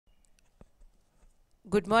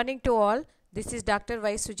Good morning to all. This is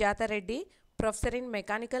Dr.Y.Sujatha Reddy, Professor in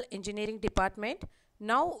Mechanical Engineering Department.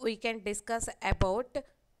 Now we can discuss about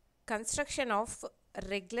construction of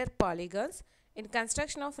regular polygons. In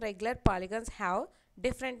construction of regular polygons have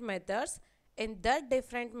different methods. In the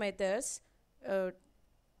different methods, uh,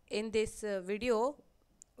 in this video,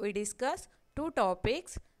 we discuss two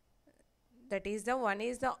topics. That is the one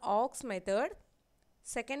is the Arc method.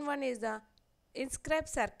 Second one is the inscribe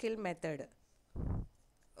circle method.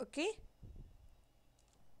 Okay.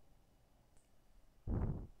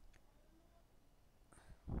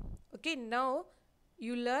 Okay, now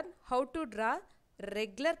you learn how to draw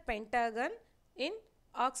regular pentagon in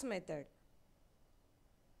Arc method.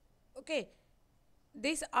 Okay,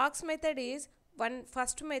 this Arc method is one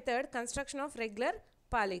first method construction of regular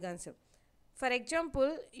polygons. For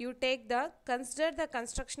example, you take the consider the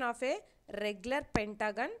construction of a regular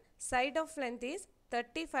pentagon. Side of length is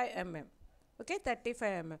 35 mm. Okay,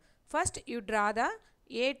 35 mm. First you draw the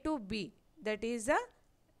A to B, that is the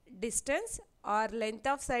distance or length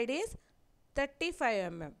of side is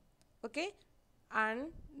 35 mm. Okay,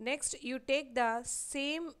 and next you take the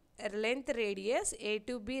same length radius A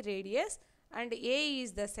to B radius and A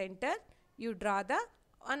is the center. You draw the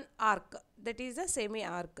an arc, that is the semi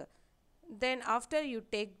arc. Then after you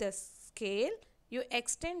take the scale, you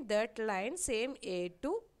extend that line same A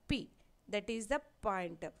to P, that is the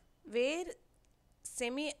point where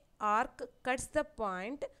semi arc cuts the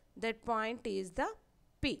point. That point is the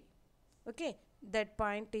P. Okay, that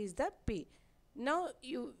point is the P. Now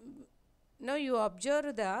you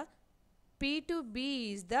observe the P to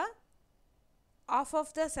B is the half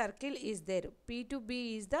of the circle is there. P to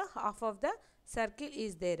B is the half of the circle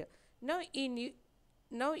is there. Now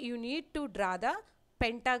now you need to draw the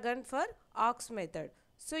pentagon for Arc method.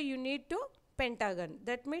 So you need to pentagon.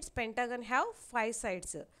 That means pentagon have 5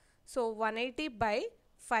 sides. So 180 by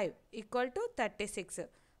 5 equal to 36.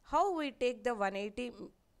 How we take the 180?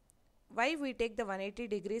 Why we take the 180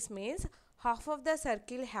 degrees means half of the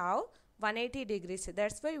circle have 180 degrees.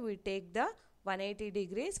 That's why we take the 180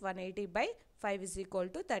 degrees. 180 by 5 is equal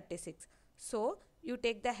to 36. So you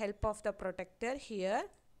take the help of the protractor here.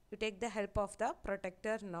 You take the help of the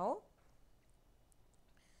protractor now.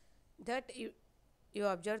 That you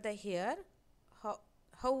observe the here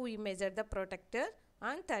how we measure the protractor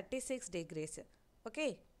on 36 degrees.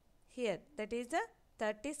 Okay, here that is the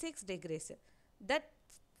 36 degrees. That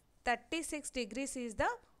 36 degrees is the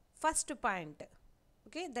first point.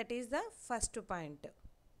 Okay, that is the first point,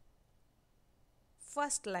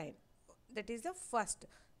 first line, that is the first.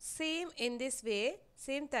 Same in this way,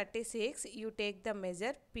 same 36 you take the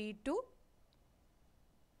measure P to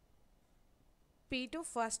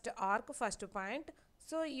first arc, first point.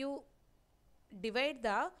 So you divide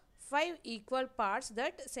the 5 equal parts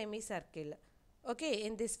that semicircle. Okay,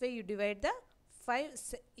 in this way you divide the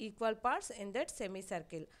 5 equal parts in that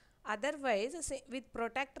semicircle. Otherwise, with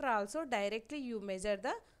protractor also directly you measure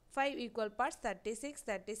the 5 equal parts,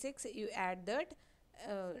 36 you add that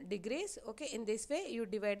degrees. Okay, in this way you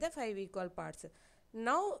divide the 5 equal parts.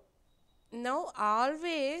 Now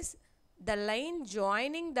always the line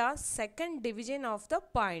joining the second division of the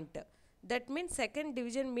point. That means second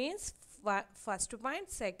division means first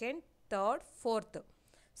point, second, third, fourth.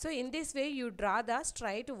 So in this way you draw the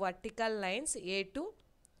straight vertical lines A to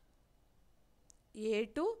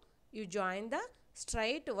you join the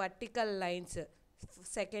straight vertical lines,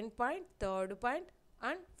 second point, third point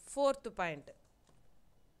and fourth point.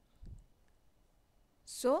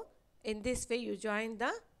 So in this way you join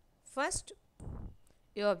the first,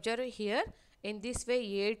 you observe here, in this way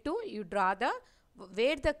A2 you draw the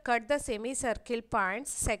where the cut the semicircle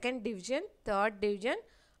points, second division, third division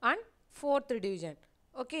and fourth division.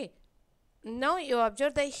 Okay, now you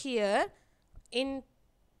observe the here in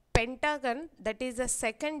pentagon, that is the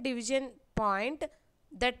second division point.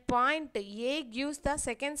 That point A gives the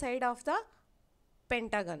second side of the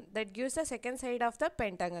pentagon. That gives the second side of the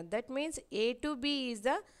pentagon. That means A to B is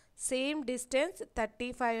the same distance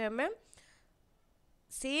 35 mm,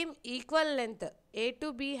 same equal length. A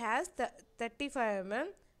to B has the 35 mm.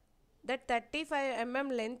 That 35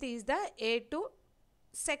 mm length is the A to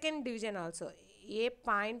second division also. A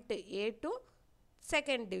point A to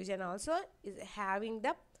second division also is having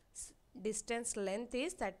the distance length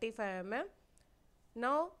is 35 mm.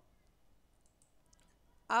 Now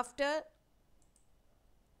after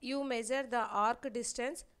you measure the arc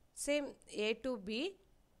distance, same A to B,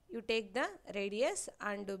 you take the radius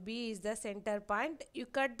and B is the center point. You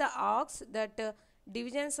cut the arcs, that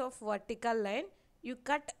divisions of vertical line you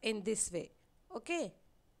cut in this way. Okay,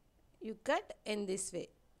 you cut in this way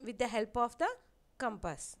with the help of the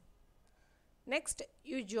compass. Next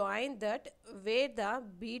you join that where the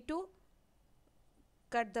B2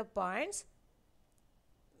 cut the points,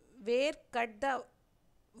 where cut the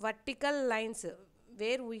vertical lines,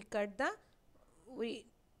 where we cut the, we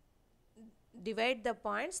divide the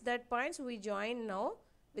points, that points we join now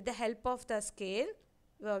with the help of the scale.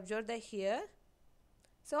 You observe the here.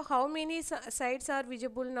 So how many sides are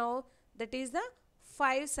visible now? That is the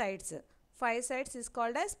 5 sides. 5 sides is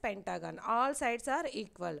called as pentagon. All sides are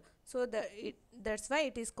equal. So that's why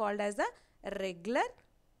it is called as the regular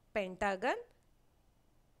pentagon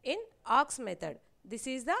in arc method. This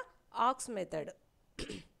is the arc method.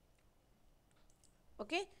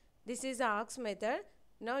 Okay, this is the arc method.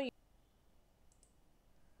 Now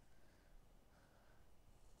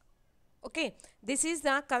okay, this is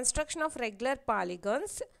the construction of regular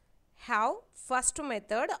polygons. Have first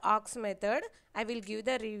method, arc method. I will give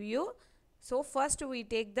the review. So first we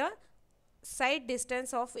take the side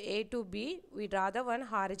distance of A to B. We draw the one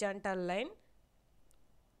horizontal line.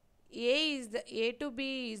 A to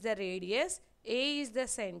B is the radius. A is the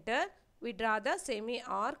center. We draw the semi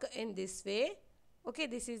arc in this way. Okay,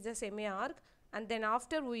 this is the semi arc. And then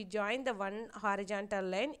after we join the one horizontal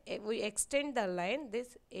line, we extend the line,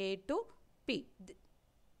 this A to P.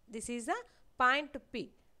 This is the point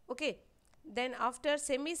P. Okay. Then after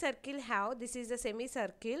semicircle have, this is the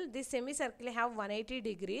semicircle. This semicircle have 180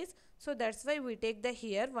 degrees. So that's why we take the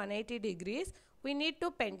here 180 degrees. We need to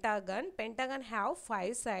pentagon. Pentagon have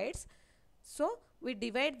 5 sides. So we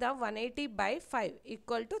divide the 180 by 5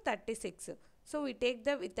 equal to 36. So we take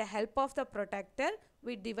the, with the help of the protractor,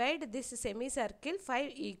 we divide this semicircle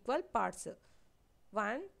 5 equal parts.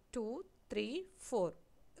 1, 2, 3, 4,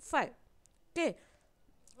 5. Okay.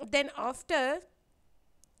 Then after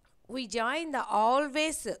we join the,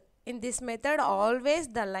 always in this method, always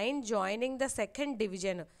the line joining the second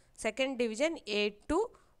division. Second division A2,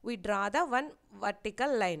 we draw the one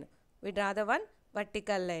vertical line. We draw the one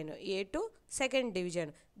vertical line A2 second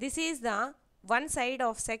division. This is the one side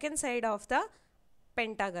of, second side of the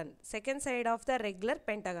pentagon. Second side of the regular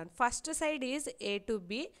pentagon. First side is A to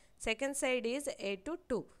B. Second side is A to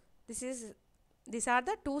 2. These are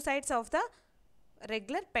the two sides of the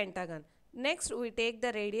regular pentagon. Next we take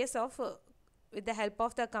the radius of with the help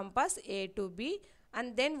of the compass A to B,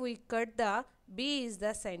 and then we cut the B is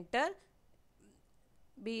the center.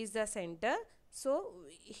 B is the center. So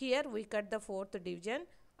here we cut the fourth division,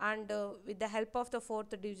 and with the help of the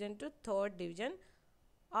fourth division to third division,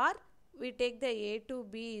 or we take the A to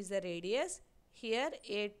B is the radius. Here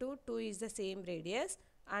A to 2 is the same radius,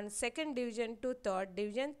 and second division to third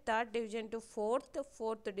division to fourth,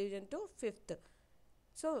 fourth division to fifth.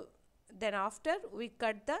 So then after we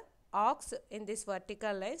cut the arcs in this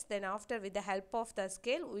vertical lines. Then after with the help of the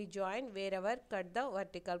scale we join wherever cut the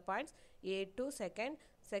vertical points. A to second,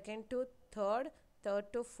 second to third, third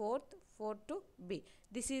to fourth, fourth to B.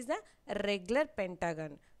 This is the regular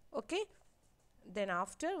pentagon. Okay. Then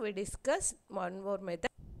after we discuss one more method.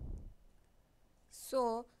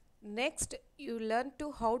 So next you learn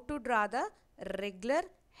to how to draw the regular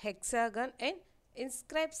hexagon and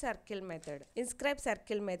inscribe circle method. Inscribe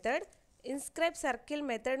circle method. Inscribe circle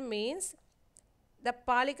method means the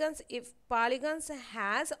polygons, if polygons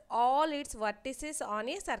has all its vertices on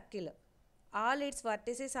a circle, all its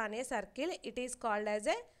vertices on a circle, it is called as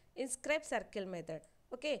a inscribe circle method.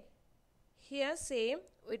 Okay, here same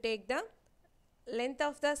we take the length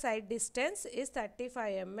of the side distance is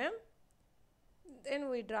 35 mm. Then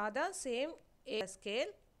we draw the same A scale.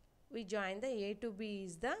 We join the A to B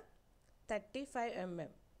is the 35 mm.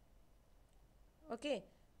 Okay.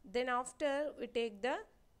 Then after we take the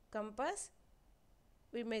compass,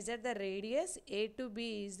 we measure the radius. A to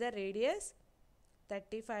B is the radius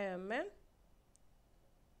 35 mm.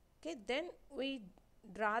 Okay, then we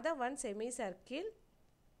draw the one semicircle,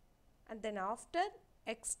 and then after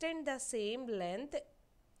extend the same length.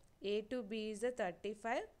 A to B is the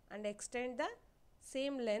 35, and extend the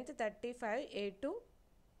same length 35 A to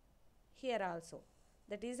here also.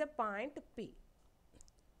 That is a point P.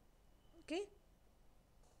 Okay.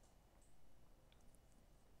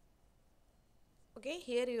 Okay,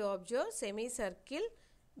 here you observe semicircle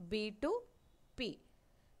B to P.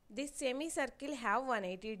 This semicircle have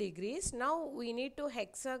 180 degrees. Now we need to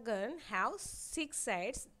hexagon have 6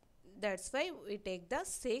 sides. That's why we take the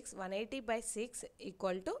 6, 180 by 6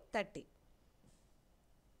 equal to 30.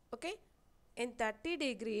 Okay, in 30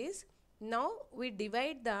 degrees, now we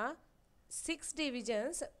divide the 6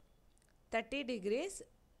 divisions, 30 degrees,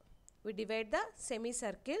 we divide the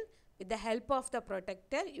semicircle with the help of the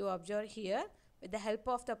protractor. You observe here, with the help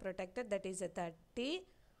of the protractor, that is a 30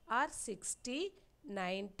 or 60,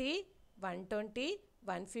 90, 120,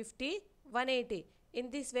 150, 180. In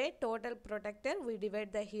this way, total protector, we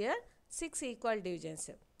divide the here 6 equal divisions.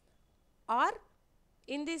 Or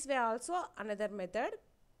in this way also another method,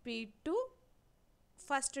 P2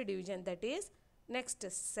 first division, that is next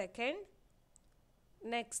second,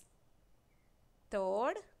 next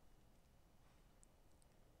third,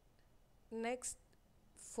 next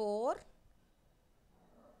fourth,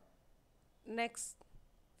 next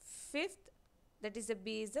fifth, that is the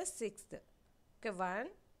B is the sixth. Okay, 1,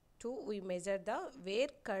 2, we measure the where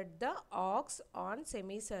cut the arcs on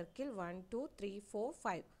semicircle 1, 2, 3, 4,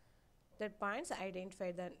 5. That points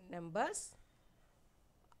identify the numbers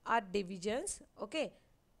or divisions. Okay,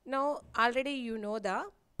 now already you know the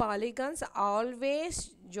polygons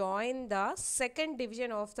always join the second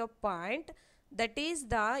division of the point, that is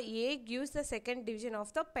the A gives the second division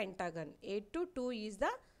of the pentagon. A to 2 is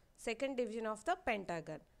the second division of the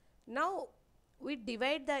pentagon. Now we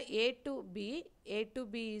divide the A to B. A to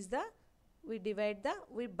B is the, we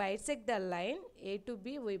bisect the line. A to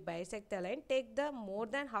B, we bisect the line, take the more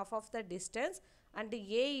than half of the distance, and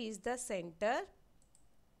A is the center.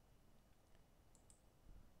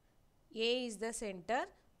 A is the center.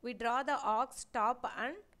 We draw the arcs top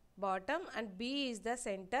and bottom, and B is the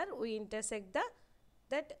center. We intersect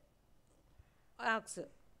that arcs.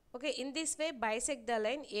 Okay, in this way bisect the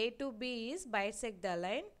line. A to B is bisect the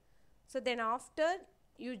line. So then after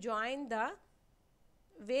you join the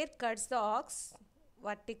where cuts the arcs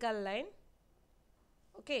vertical line.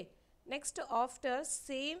 Okay, next after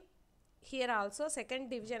same here also second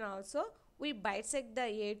division also we bisect the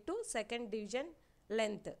A to second division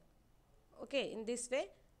length. Okay, in this way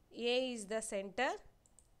A is the center.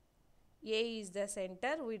 A is the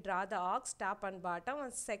center. We draw the arcs top and bottom,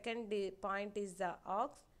 and second point is the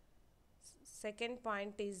arcs. Second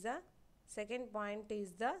point is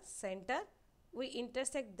the center. We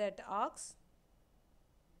intersect that arcs.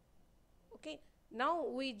 Okay, now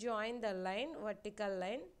we join the line, vertical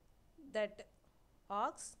line, that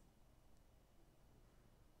arcs.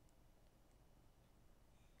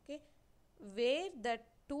 Okay, where the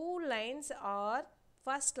two lines are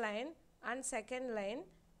first line and second line,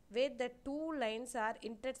 where the two lines are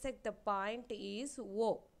intersect, the point is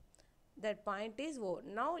O. That point is O.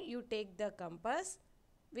 Now you take the compass,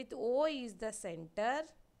 with O is the center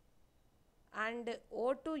and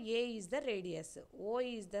O to A is the radius. O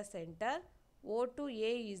is the center, O to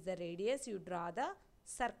A is the radius. You draw the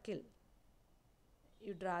circle.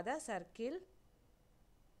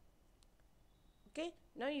 Okay,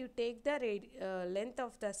 now you take the length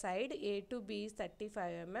of the side. A to B is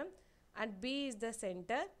 35 mm and B is the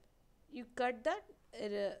center. You cut the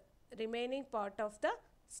remaining part of the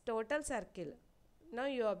total circle. Now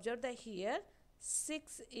you observe that here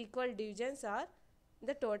 6 equal divisions are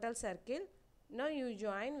the total circle. Now you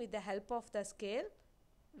join with the help of the scale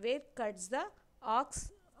where cuts the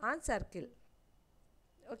arcs on circle.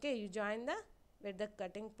 Okay, you join with the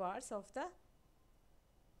cutting parts of the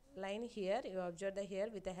line here. You observe the here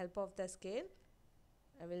with the help of the scale.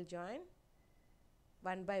 I will join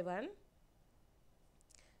one by one.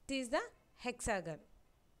 This is the hexagon.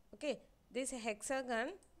 Okay, this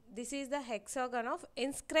is the hexagon of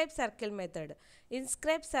inscribe circle method.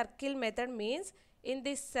 Inscribe circle method means in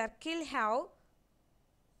this circle have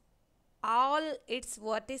all its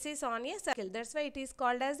vertices on a circle. That's why it is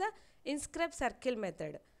called as the inscribe circle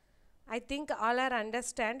method. I think all are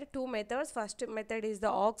understand two methods. First method is the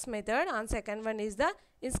arc method and second one is the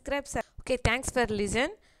inscribe circle. Okay, thanks for listen.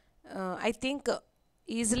 I think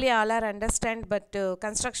easily all are understand, but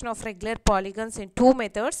construction of regular polygons in two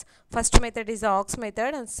methods. First method is the arc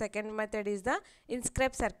method and second method is the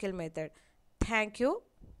inscribe circle method. Thank you.